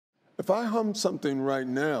If I hum something right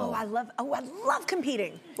now. Oh, I love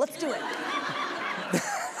competing. Let's do it. Let's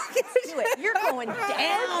do it. You're going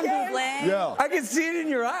down, Buble. Yeah. I can see it in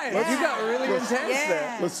your eyes. You got really intense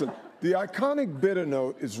there. Listen, the iconic bitter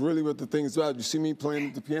note is really what the thing is about. You see me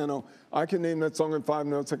playing the piano. I can name that song in 5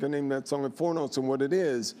 notes. I can name that song in 4 notes. And what it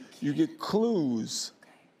is, you get clues,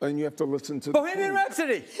 and you have to listen to the Bohemian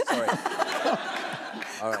Rhapsody. Sorry.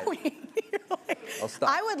 All right. Queen. I'll stop.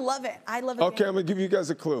 I would love it. I love it. Okay, I'm going to give you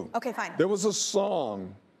guys a clue. Okay, fine. There was a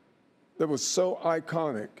song that was so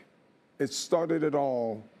iconic, it started it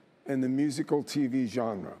all in the musical TV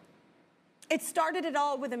genre. It started it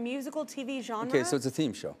all with a musical TV genre? Okay, so it's a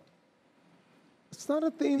theme show. It's not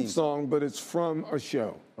a theme song, but it's from a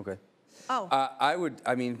show. Okay. Oh. Oh,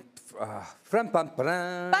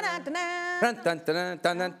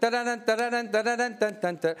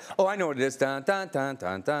 I know what it is.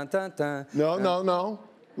 No.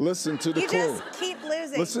 Listen to the clue. You just keep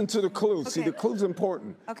losing. Listen to the clue. Okay. See, the clue's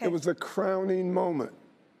important. Okay. It was the crowning moment.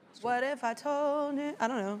 What if I told you? I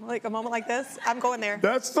don't know, like a moment like this? I'm going there.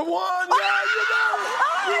 That's the one! Yeah, you got it!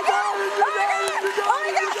 You got it! You got it! You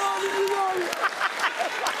got it! You got it!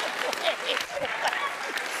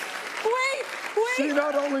 Wait. She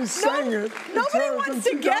not only sang it. Nobody wants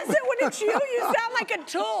to guess it when it's you. You sound like a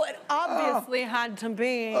tool. It obviously had to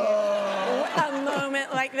be a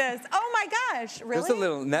moment like this. Oh my gosh, really? There's a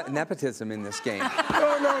little nepotism in this game.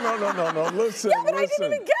 No. Listen. Yeah, but I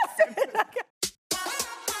didn't even guess